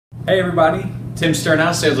Hey everybody, Tim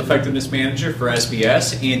Sternhouse, Sales Effectiveness Manager for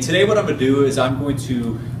SBS, and today what I'm going to do is I'm going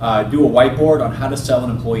to do a whiteboard on how to sell an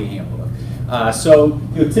employee handbook.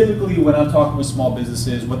 Typically when I'm talking with small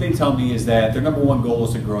businesses, what they tell me is that their number one goal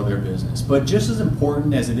is to grow their business. But just as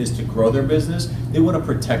important as it is to grow their business, they want to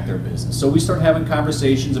protect their business. So we start having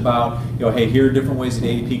conversations about, hey, here are different ways that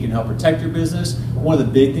ADP can help protect your business. One of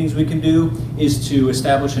the big things we can do is to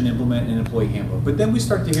establish and implement an employee handbook. But then we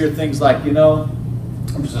start to hear things like,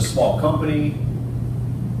 I'm just a small company,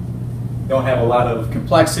 don't have a lot of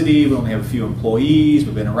complexity, we only have a few employees,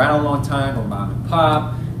 we've been around a long time, we're mom and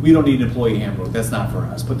pop, we don't need an employee handbook, that's not for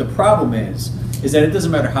us. But the problem is that it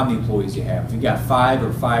doesn't matter how many employees you have. If you've got 5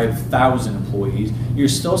 or 5,000 employees, you're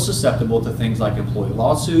still susceptible to things like employee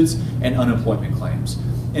lawsuits and unemployment claims.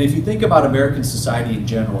 And if you think about American society in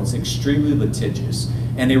general, it's extremely litigious.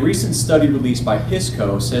 And a recent study released by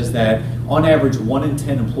HISCO says that on average 1 in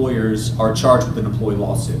 10 employers are charged with an employee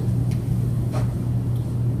lawsuit.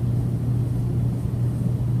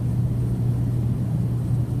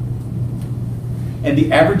 And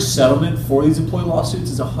the average settlement for these employee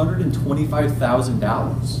lawsuits is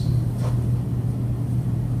 $125,000.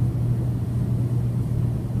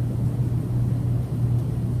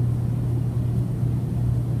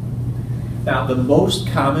 Now, the most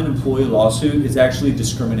common employee lawsuit is actually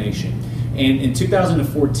discrimination. And in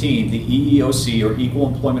 2014, the EEOC, or Equal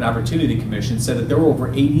Employment Opportunity Commission, said that there were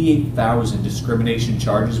over 88,000 discrimination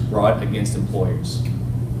charges brought against employers.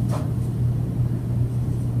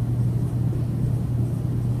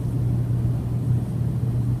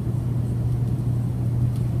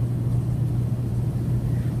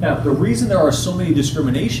 Now, the reason there are so many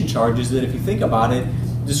discrimination charges is that if you think about it,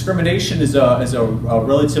 discrimination is a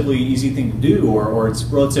relatively easy thing to do, or it's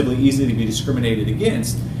relatively easy to be discriminated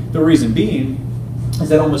against. The reason being is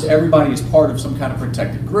that almost everybody is part of some kind of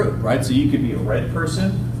protected group, right? So you could be a red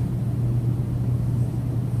person,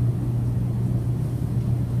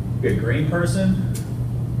 be a green person,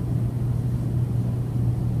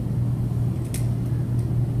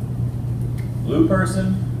 blue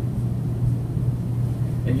person,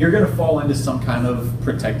 and you're going to fall into some kind of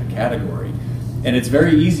protected category. And it's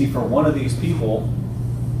very easy for one of these people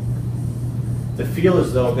to feel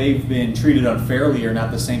as though they've been treated unfairly or not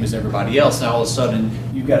the same as everybody else. Now all of a sudden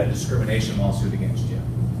you've got a discrimination lawsuit against you.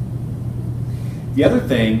 The other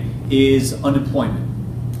thing is unemployment.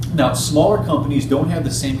 Now, smaller companies don't have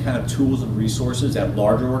the same kind of tools and resources that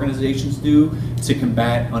larger organizations do to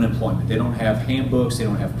combat unemployment. They don't have handbooks, they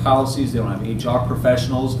don't have policies, they don't have HR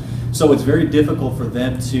professionals. So it's very difficult for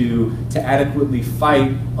them to adequately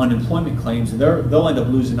fight unemployment claims, and they'll end up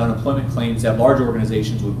losing unemployment claims that large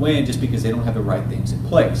organizations would win just because they don't have the right things in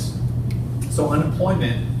place. So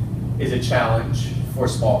unemployment is a challenge for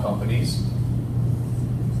small companies.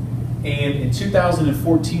 And in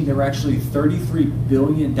 2014, there were actually $33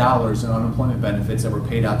 billion in unemployment benefits that were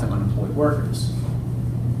paid out to unemployed workers.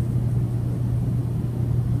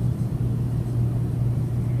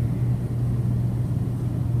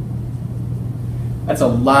 That's a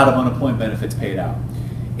lot of unemployment benefits paid out.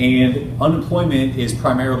 And unemployment is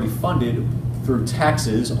primarily funded through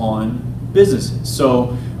taxes on businesses.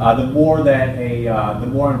 So the more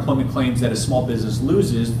unemployment claims that a small business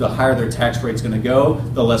loses, the higher their tax rate's going to go,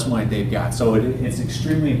 the less money they've got. So it's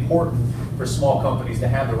extremely important for small companies to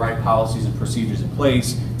have the right policies and procedures in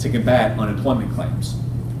place to combat unemployment claims.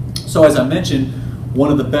 So as I mentioned, one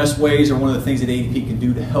of the best ways, or one of the things that ADP can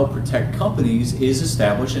do to help protect companies, is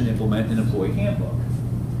establish and implement an employee handbook.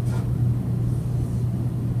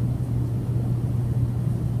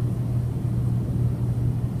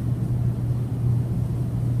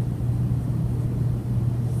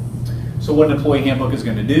 So what an employee handbook is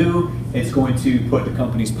going to do, it's going to put the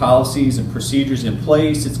company's policies and procedures in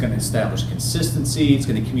place, it's going to establish consistency, it's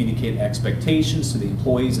going to communicate expectations to the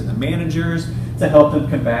employees and the managers to help them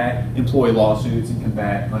combat employee lawsuits and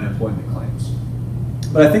combat unemployment claims.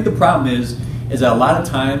 But I think the problem is that a lot of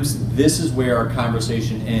times this is where our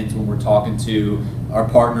conversation ends when we're talking to our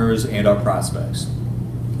partners and our prospects.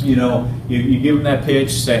 You give them that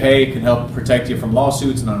pitch, say, hey, it can help protect you from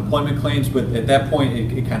lawsuits and unemployment claims, but at that point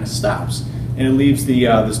it kind of stops. And it leaves the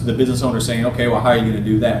business owner saying, okay, well, how are you going to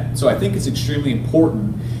do that? So I think it's extremely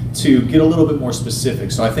important to get a little bit more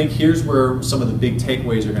specific. So I think here's where some of the big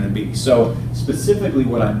takeaways are going to be. So specifically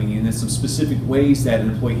what I mean, and some specific ways that an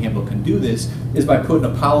employee handbook can do this, is by putting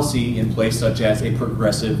a policy in place such as a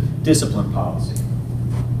progressive discipline policy.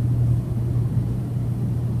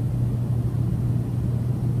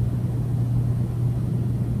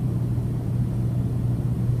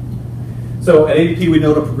 So at ADP, we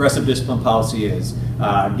know what a progressive discipline policy is.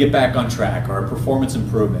 Get back on track, or performance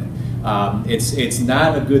improvement. It's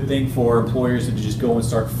not a good thing for employers to just go and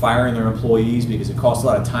start firing their employees, because it costs a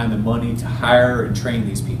lot of time and money to hire and train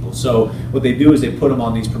these people. So what they do is they put them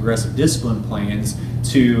on these progressive discipline plans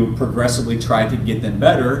to progressively try to get them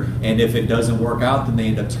better, and if it doesn't work out, then they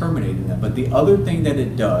end up terminating them. But the other thing that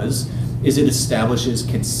it does is it establishes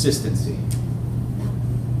consistency.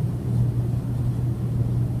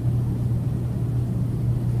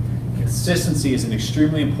 Consistency is an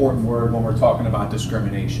extremely important word when we're talking about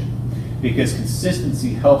discrimination, because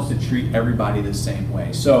consistency helps to treat everybody the same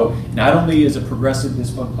way. So not only is a progressive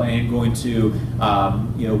discipline plan going to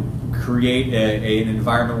create an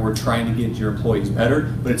environment where we're trying to get your employees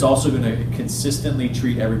better, but it's also going to consistently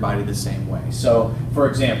treat everybody the same way. So for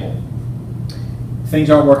example, things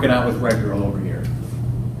aren't working out with Red Girl over here.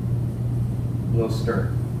 Little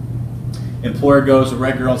skirt. Employer goes to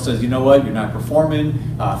Red Girl and says, you know what, you're not performing,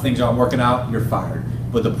 things aren't working out, you're fired.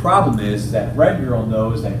 But the problem is that Red Girl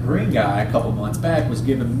knows that Green Guy a couple months back was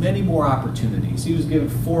given many more opportunities. He was given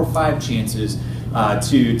 4 or 5 chances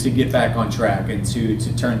to get back on track and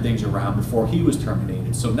to turn things around before he was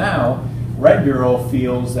terminated. So now Red Girl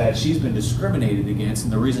feels that she's been discriminated against,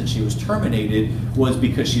 and the reason she was terminated was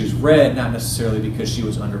because she was red, not necessarily because she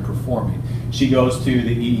was underperforming. She goes to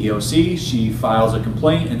the EEOC, she files a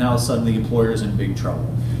complaint, and now suddenly the employer is in big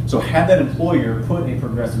trouble. So had that employer put a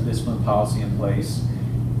progressive discipline policy in place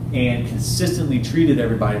and consistently treated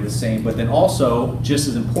everybody the same, but then also, just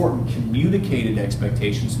as important, communicated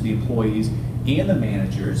expectations to the employees and the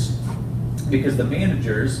managers, because the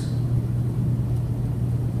managers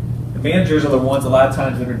are the ones a lot of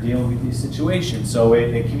times that are dealing with these situations. So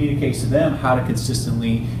it communicates to them how to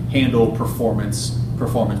consistently handle performance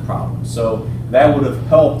problems. So that would have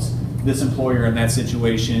helped this employer in that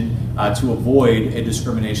situation to avoid a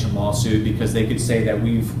discrimination lawsuit, because they could say that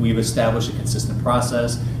we've established a consistent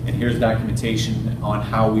process, and here's documentation on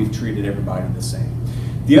how we've treated everybody the same.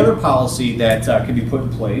 The other policy that can be put in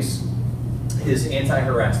place is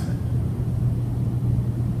anti-harassment.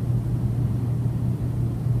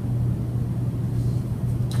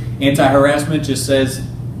 Anti-harassment just says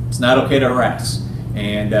it's not okay to harass,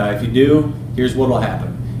 and if you do, here's what will happen.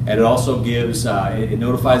 And it also gives, it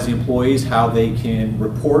notifies the employees how they can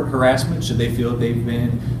report harassment should they feel they've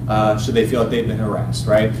been, harassed,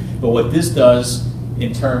 right? But what this does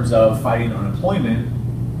in terms of fighting unemployment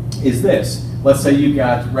is this. Let's say you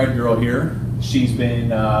got Red Girl here. She's been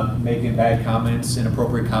making bad comments,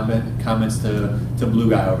 inappropriate comments to Blue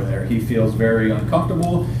Guy over there. He feels very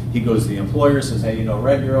uncomfortable. He goes to the employer, says, hey, you know,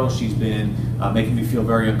 Red Girl, she's been making me feel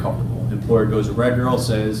very uncomfortable. The employer goes to Red Girl,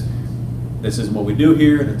 says, this isn't what we do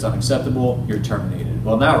here, that's unacceptable, you're terminated.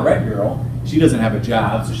 Well, now Red Girl, she doesn't have a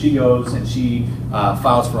job, so she goes and she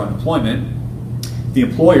files for unemployment. The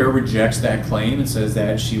employer rejects that claim and says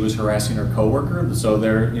that she was harassing her coworker,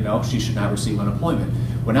 so she should not receive unemployment.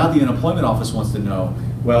 Well, now the unemployment office wants to know,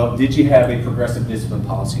 well, did you have a progressive discipline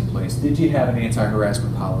policy in place? Did you have an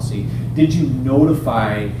anti-harassment policy? Did you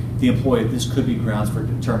notify the employee that this could be grounds for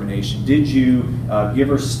termination? Did you give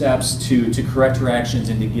her steps to correct her actions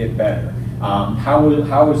and to get better?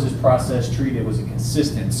 How was this process treated? Was it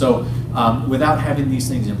consistent? So without having these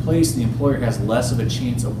things in place, the employer has less of a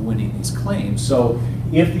chance of winning these claims. So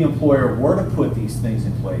if the employer were to put these things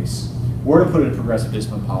in place, were to put a progressive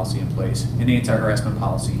discipline policy in place, an anti-harassment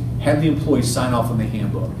policy, have the employee sign off on the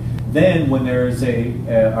handbook, then when there is a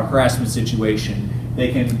harassment situation,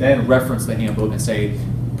 they can then reference the handbook and say,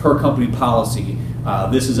 per company policy,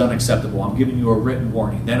 this is unacceptable. I'm giving you a written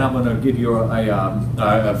warning. Then I'm going to give you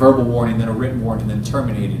a verbal warning, then a written warning, then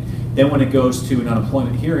terminated. Then when it goes to an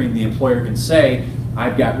unemployment hearing, the employer can say,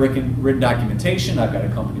 I've got written documentation, I've got a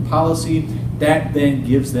company policy. That then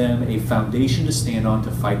gives them a foundation to stand on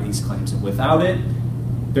to fight these claims. And without it,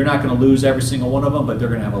 they're not going to lose every single one of them, but they're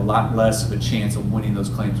going to have a lot less of a chance of winning those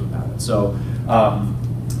claims without it. So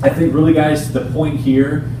I think really, guys, the point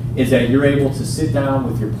here is that you're able to sit down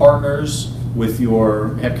with your partners,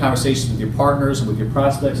 have conversations with your partners and with your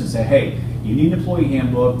prospects and say, hey, you need an employee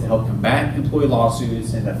handbook to help combat employee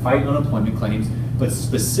lawsuits and to fight unemployment claims, but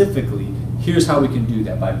specifically, here's how we can do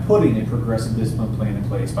that by putting a progressive discipline plan in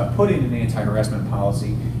place, by putting an anti-harassment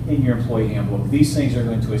policy in your employee handbook. These things are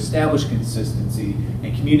going to establish consistency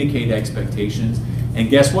and communicate expectations. And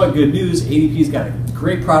guess what? Good news, ADP's got a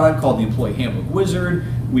great product called the Employee Handbook Wizard.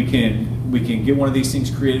 We can get one of these things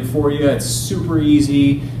created for you. It's super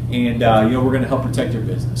easy, and we're going to help protect your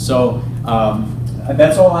business. So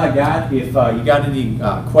that's all I got. If you got any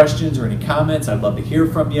questions or any comments, I'd love to hear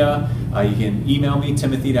from you. You can email me,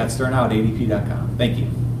 timothy.sternow@adp.com. Thank you.